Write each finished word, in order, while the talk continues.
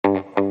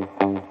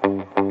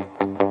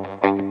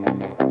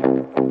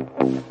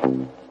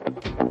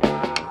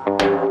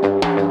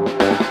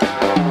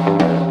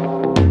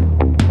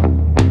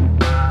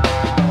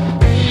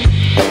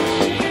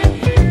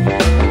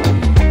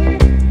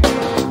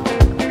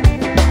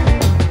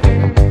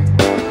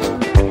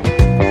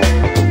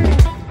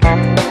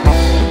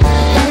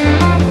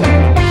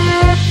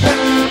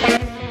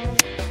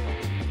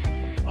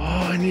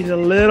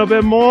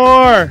bit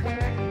more.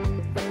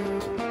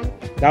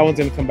 That one's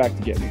gonna come back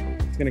to get me.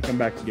 It's gonna come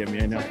back to get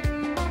me, I know.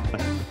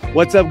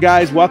 What's up,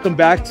 guys? Welcome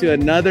back to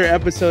another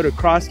episode of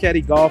Cross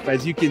Caddy Golf.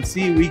 As you can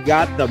see, we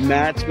got the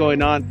match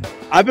going on.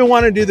 I've been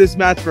wanting to do this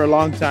match for a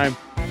long time.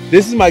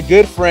 This is my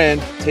good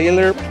friend,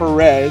 Taylor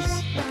Perez,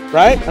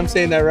 right? I'm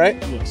saying that right?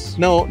 Yes.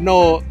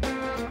 No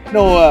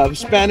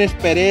Spanish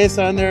Perez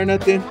on there or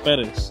nothing?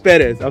 Perez.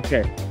 Perez,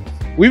 okay.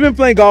 We've been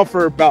playing golf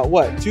for about,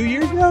 what, 2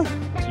 years now?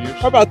 2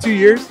 years. About 2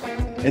 years.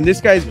 And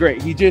this guy's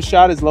great. He just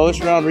shot his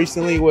lowest round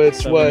recently,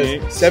 which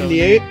was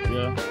 78.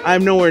 Yeah.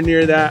 I'm nowhere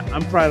near that.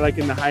 I'm probably like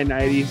in the high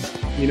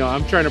 90s. You know,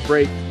 I'm trying to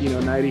break,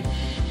 90.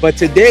 But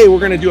today we're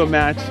going to do a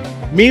match.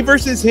 Me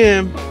versus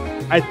him.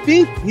 I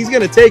think he's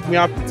going to take me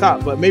off the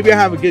top, but maybe I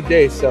have a good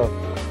day. So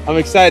I'm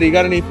excited. You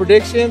got any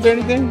predictions or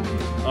anything?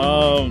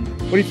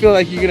 What do you feel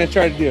like you're going to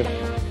try to do?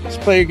 Just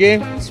play your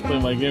game? Just play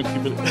my game,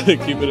 keep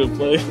it in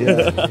play.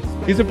 Yeah.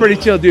 He's a pretty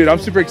chill dude. I'm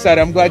super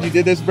excited. I'm glad you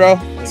did this, bro.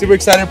 Super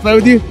excited to play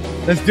with you.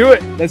 Let's do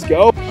it. Let's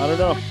go. I don't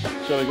know.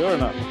 Should I go or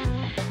not?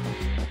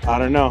 I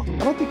don't know. I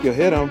don't think you'll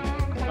hit him.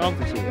 I don't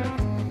think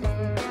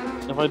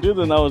so. If I do,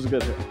 then that was a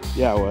good hit.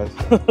 Yeah, it was.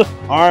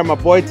 All right, my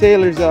boy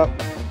Taylor's up.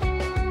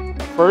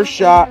 First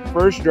shot,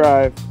 first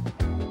drive.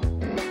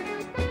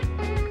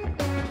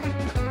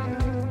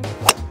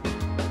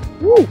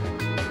 Woo!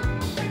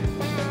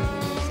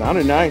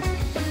 Sounded nice.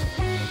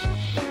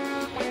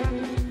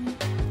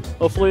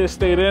 Hopefully it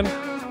stayed in.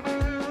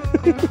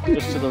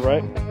 Just to the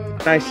right.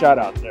 Nice shot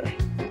out there.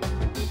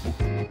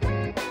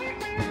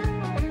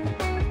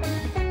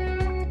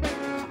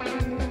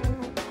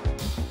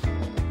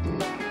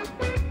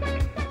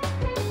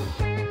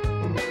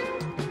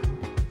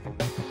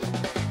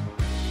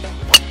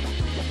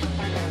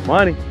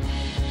 Money.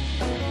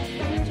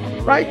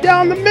 Right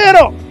down the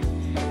middle.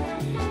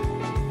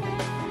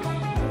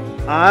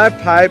 I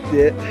piped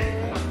it,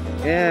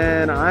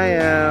 and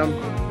I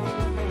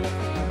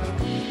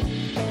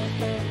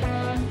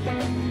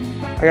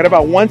got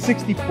about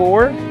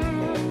 164.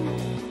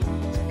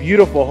 It's a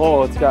beautiful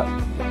hole. It's got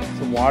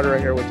some water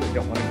right here, which I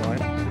don't want to go in.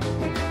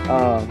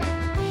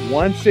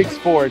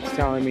 164, it's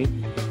telling me,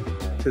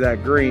 to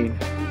that green.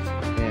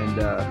 And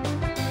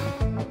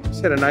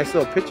just hit a nice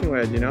little pitching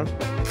wedge,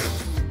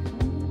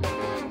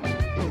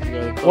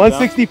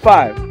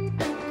 165.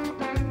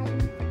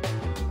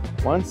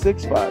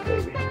 165,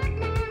 baby.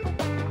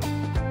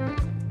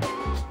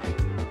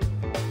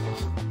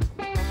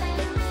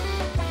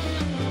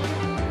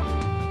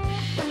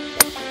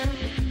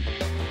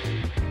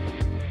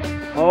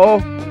 Oh,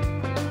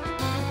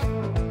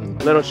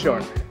 little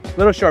short,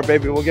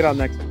 baby. We'll get on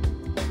next one.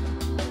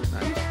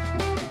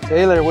 Nice.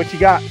 Taylor, what you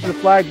got to the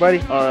flag, buddy?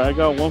 All right, I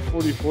got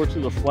 144 to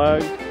the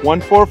flag.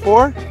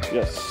 144?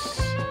 Yes.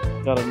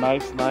 Got a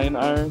nice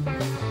 9-iron.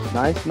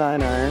 Nice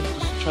 9-iron.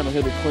 Just trying to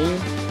hit it clean.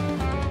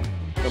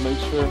 To make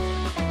sure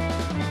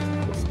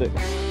it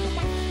sticks.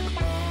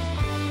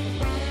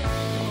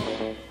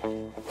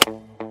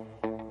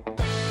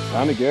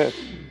 Sounded good.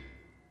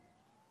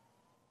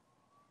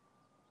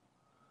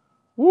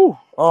 Woo!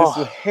 Oh, just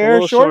a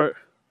hair short. A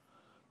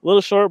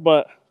little short,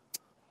 but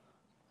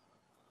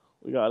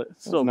we got it.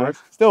 Still nice. bird.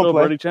 Still a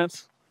birdie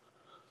chance.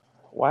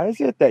 Why is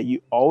it that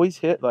you always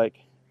hit like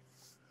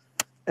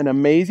an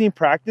amazing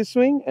practice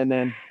swing, and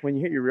then when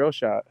you hit your real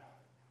shot,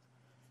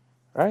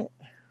 right?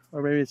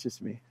 Or maybe it's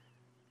just me.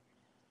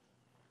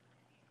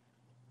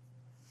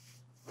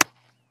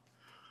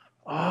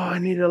 Oh, I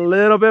need a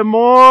little bit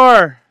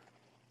more.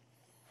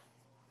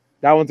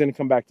 That one's gonna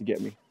come back to get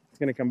me. It's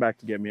gonna come back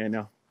to get me, I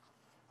know.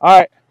 All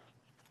right,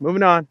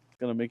 moving on. It's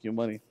gonna make you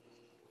money.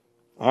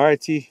 All right,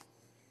 T.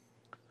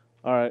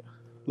 All right.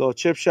 Little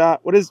chip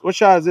shot. What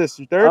shot is this?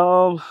 Your third?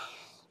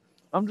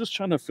 I'm just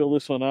trying to fill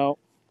this one out.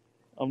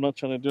 I'm not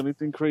trying to do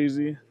anything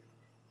crazy.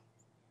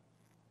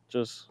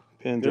 Just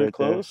Pins get right it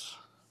close.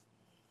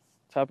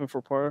 There. Tapping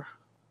for par.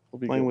 We'll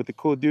be playing good. with the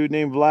cool dude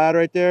named Vlad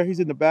right there. He's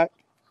in the back.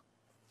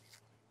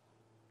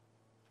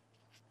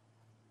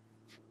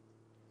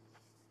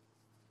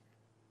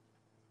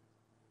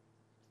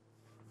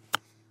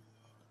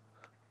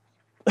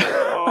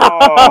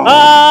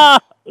 Oh.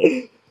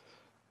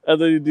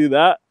 And then you do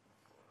that.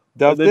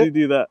 Dubbed and then it? you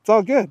do that. It's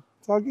all good.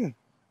 It's all good.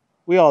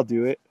 We all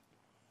do it.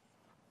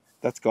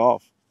 That's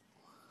golf.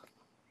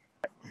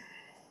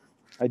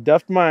 I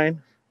duffed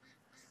mine.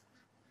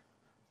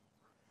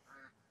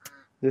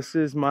 This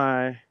is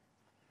my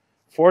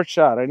fourth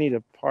shot. I need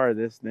to par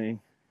this thing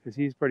because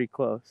he's pretty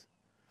close.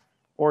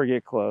 Or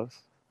get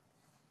close.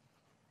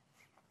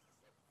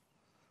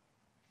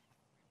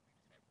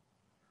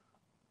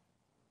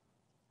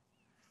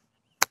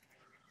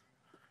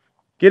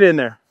 Get in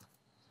there.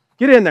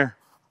 Get in there.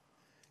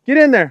 Get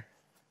in there.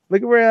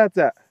 Look at where that's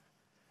at.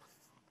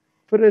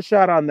 Put a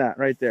shot on that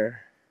right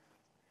there.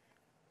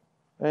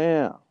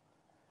 Bam.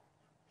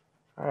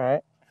 All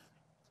right.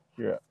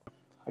 You're up.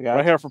 I got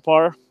right here for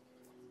par.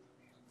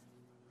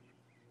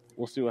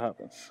 We'll see what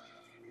happens.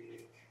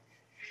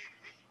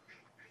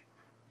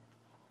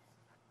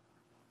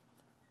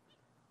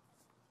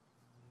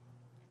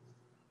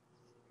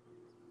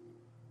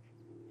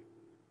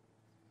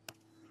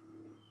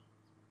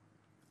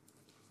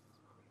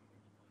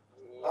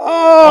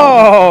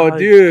 Oh,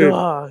 dude.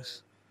 Gosh.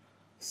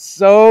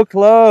 So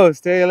close,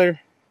 Taylor.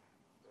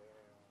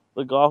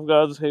 The golf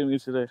gods hate me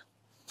today.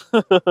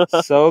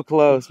 So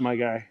close, my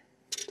guy.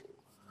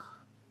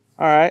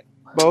 All right.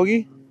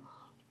 Bogey?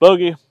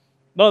 Bogey.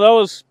 No, that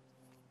was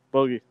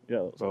bogey. Yeah,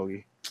 that was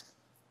Bogey.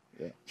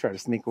 Yeah. Try to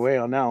sneak away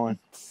on that one.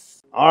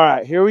 All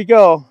right, here we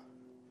go.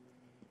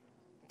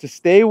 To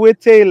stay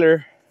with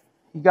Taylor,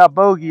 he got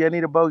bogey. I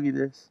need a bogey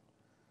this.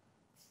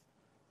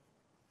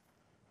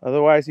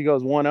 Otherwise, he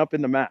goes one up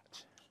in the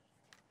match.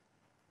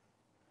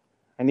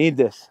 I need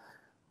this.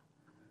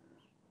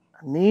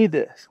 I need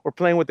this. We're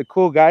playing with a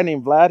cool guy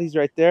named Vlad. He's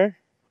right there.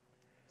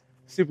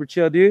 Super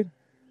chill dude.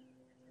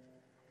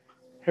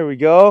 Here we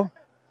go.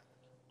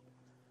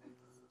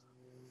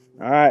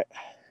 All right.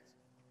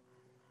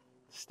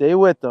 Stay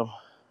with them.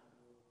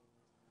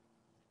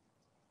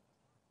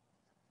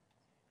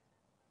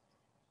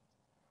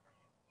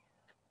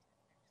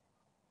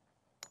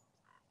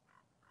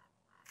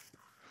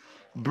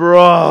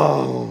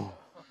 Bro.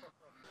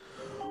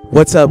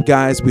 What's up,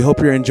 guys? We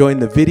hope you're enjoying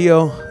the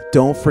video.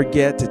 Don't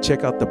forget to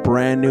check out the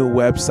brand new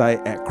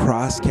website at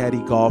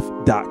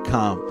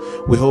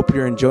crosscaddygolf.com. We hope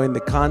you're enjoying the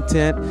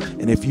content,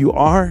 and if you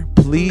are,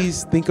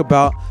 please think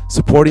about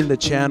supporting the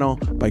channel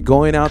by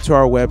going out to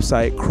our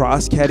website,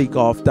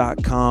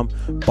 crosscaddygolf.com,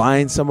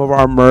 buying some of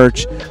our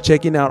merch,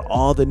 checking out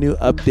all the new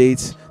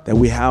updates that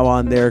we have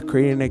on there,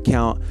 creating an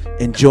account,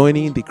 and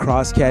joining the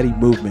Cross Caddy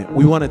movement.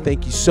 We want to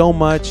thank you so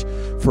much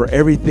for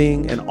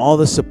everything and all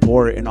the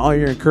support and all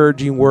your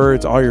encouraging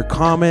words, all your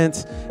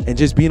comments, and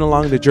just being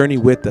along the journey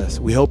with us.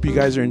 We hope you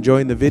guys are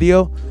enjoying the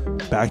video.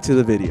 Back to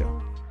the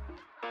video.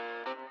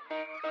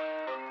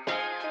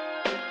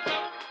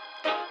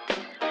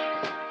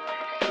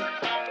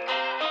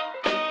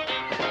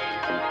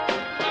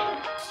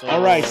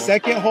 All right,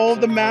 second hole of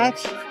the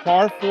match,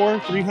 par 4,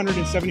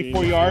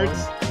 374 yards.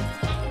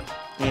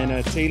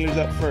 And Taylor's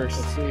up first.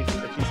 Let's see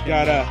if he's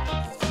got a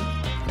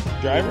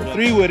driver,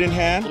 3-wood in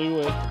hand.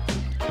 3-wood.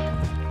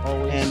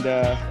 Always. And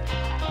let's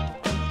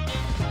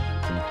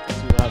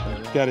see what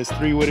happens. got his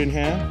 3-wood in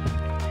hand.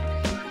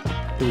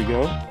 Here we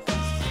go.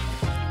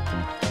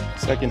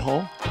 Second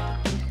hole.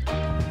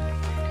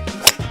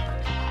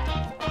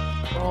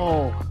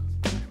 Oh.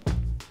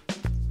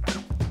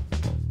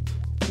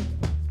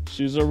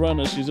 She's a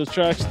runner. She's a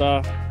track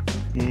star.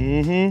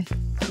 Mm-hmm.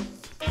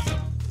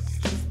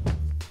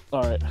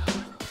 All right.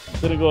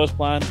 Didn't go as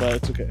planned, but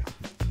it's okay.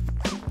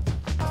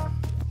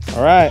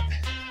 All right.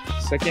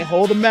 Second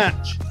hole of the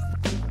match.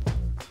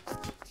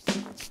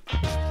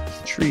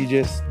 Tree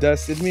just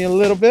dusted me a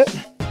little bit.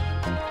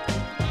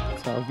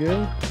 It's all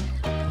good.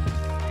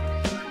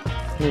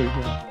 Here we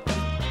go.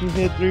 He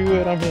hit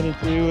 3-wood. I'm hitting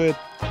 3-wood.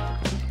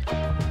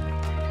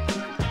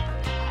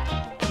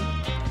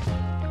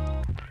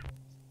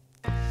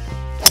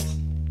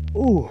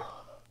 Ooh.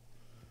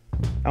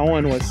 That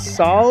one was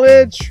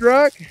solid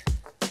struck.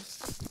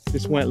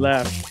 Just went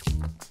left.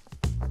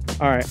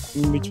 All right,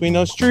 in between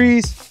those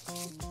trees.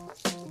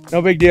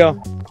 No big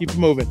deal. Keep it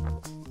moving.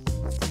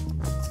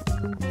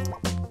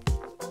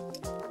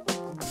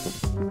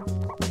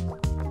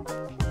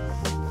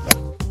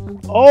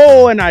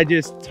 Oh, and I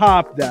just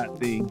topped that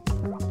thing.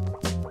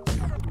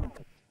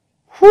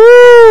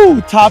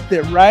 Whoo! Topped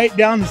it right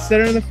down the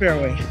center of the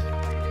fairway.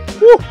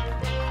 Woo!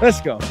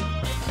 Let's go.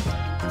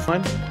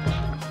 Fun.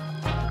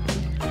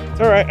 It's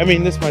all right. I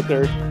mean, this is my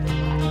third.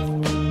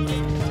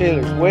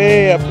 Taylor's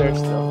way up there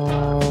still.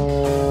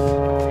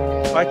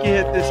 If I can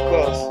hit this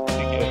close,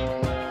 it'd be good.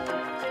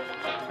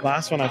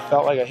 Last one, I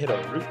felt like I hit a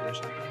root or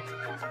something.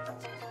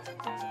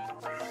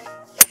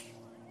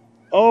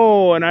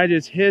 Oh, and I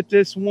just hit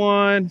this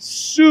one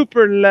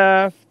super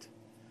left,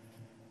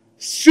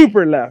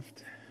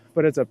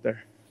 but it's up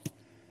there.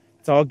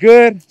 It's all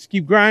good. Just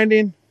keep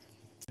grinding.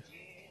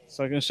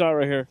 Second shot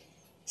right here.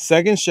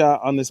 Second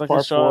shot on this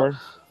par 4.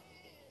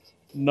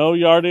 No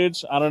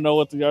yardage. I don't know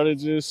what the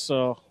yardage is,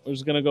 so we're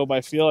just gonna go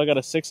by feel. I got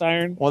a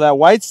 6-iron. Well, that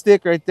white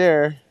stick right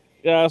there.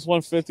 Yeah, it's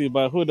 150,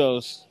 but who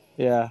knows?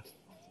 Yeah.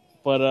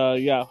 But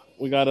yeah,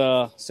 we got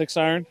a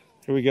 6-iron.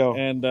 Here we go.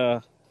 And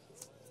I'm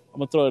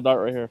gonna throw a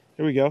dart right here.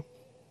 Here we go.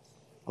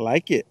 I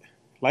like it.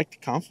 I like the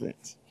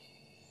confidence.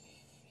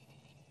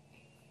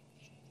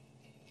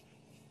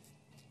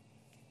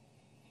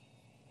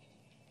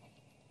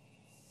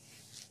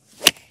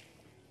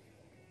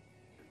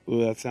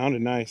 Ooh, that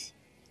sounded nice.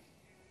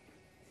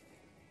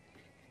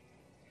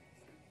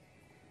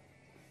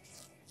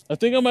 I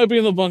think I might be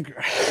in the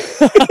bunker.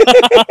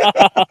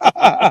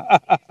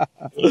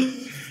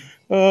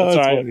 Oh, that's all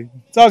right. funny.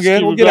 It's all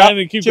good. We'll get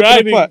grinding, out. Keep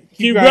grinding.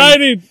 Keep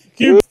grinding.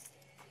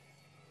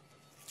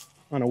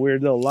 On a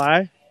weird little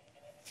lie,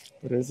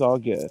 but it's all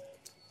good.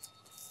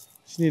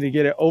 Just need to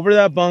get it over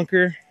that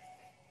bunker,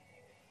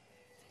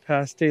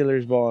 past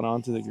Taylor's ball and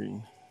onto the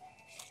green.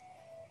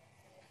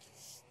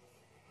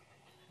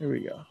 Here we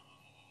go.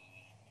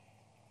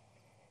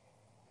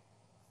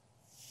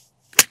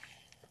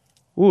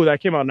 Ooh,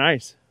 that came out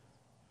nice.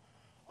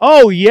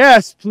 Oh,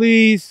 yes,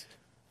 please.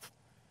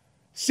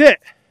 Sit.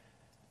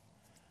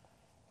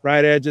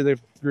 Right edge of the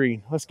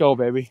green. Let's go,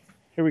 baby.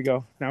 Here we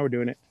go. Now we're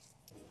doing it.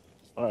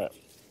 All right.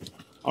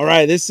 All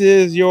right, this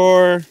is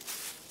your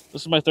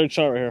This is my third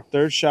shot right here.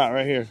 third shot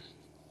right here.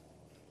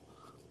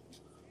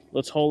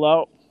 Let's hold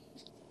out.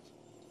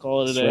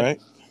 Call it a That's day. right.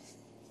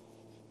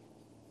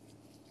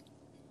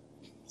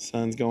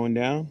 Sun's going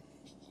down.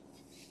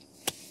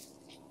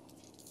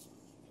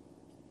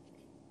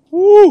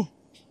 Woo!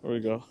 There we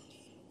go.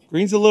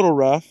 Green's a little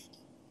rough.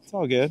 It's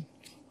all good.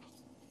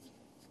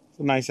 It's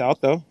a nice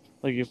out though.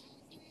 Thank you.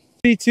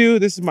 32.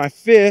 This is my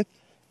fifth.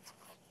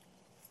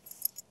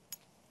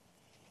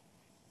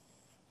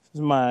 This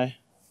is my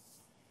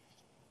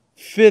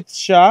fifth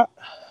shot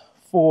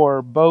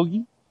for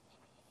bogey.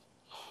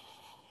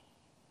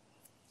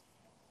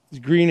 This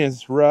green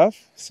is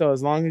rough, so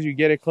as long as you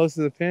get it close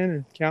to the pin,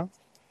 it counts.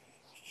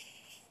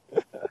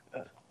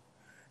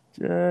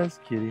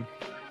 Just kidding.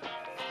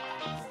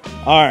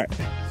 All right.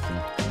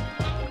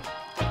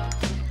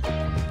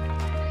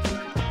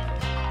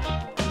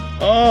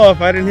 Oh,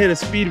 if I didn't hit a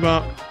speed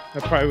bump, I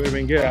probably would have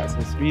been good at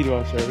some speed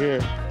bumps right here.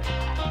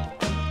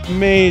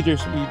 Major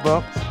speed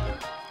bumps.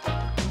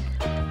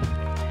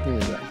 Here we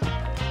go.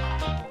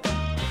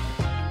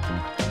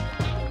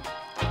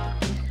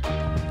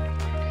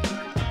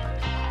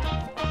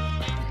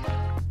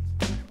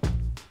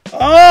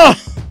 Oh!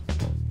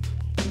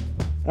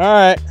 All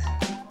right.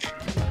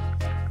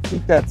 I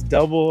think that's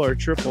double or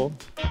triple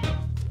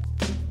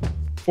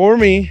for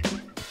me.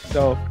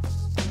 So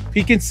if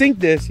he can sink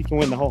this, he can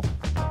win the hole.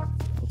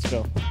 Let's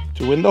go.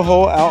 To win the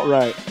hole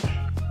outright.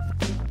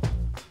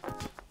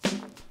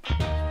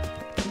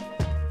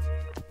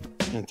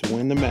 And to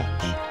win the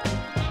match.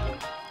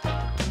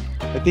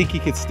 I think he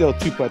could still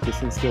two-putt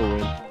this and still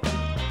win.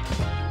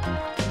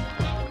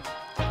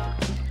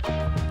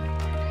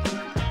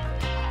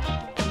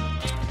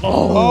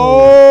 Oh!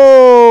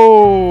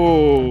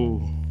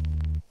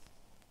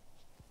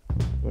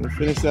 Gonna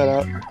finish that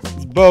up.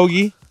 It's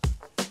bogey,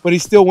 but he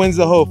still wins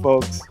the hole,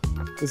 folks.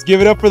 Let's give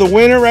it up for the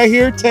winner right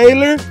here,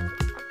 Taylor.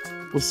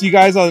 We'll see you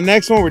guys on the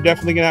next one. We're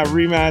definitely gonna have a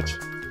rematch.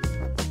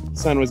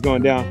 Sun was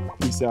going down.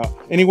 Peace out.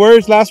 Any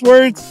words? Last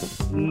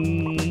words?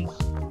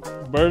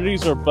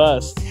 Birdies or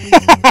bust.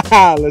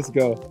 Let's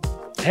go.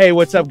 Hey,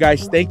 what's up,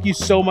 guys? Thank you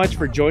so much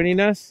for joining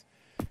us.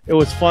 It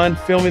was fun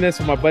filming this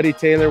with my buddy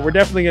Taylor. We're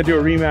definitely gonna do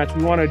a rematch.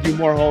 We want to do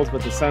more holes,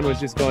 but the sun was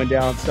just going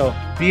down. So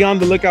be on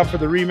the lookout for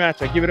the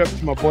rematch. I give it up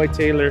to my boy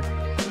Taylor,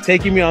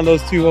 taking me on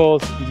those 2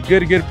 holes. He's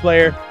a good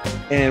player.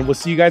 And we'll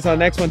see you guys on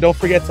the next one. Don't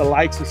forget to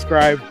like,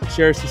 subscribe,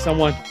 share us to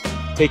someone.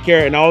 Take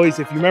care. And always,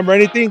 if you remember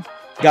anything,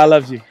 God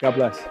loves you. God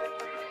bless.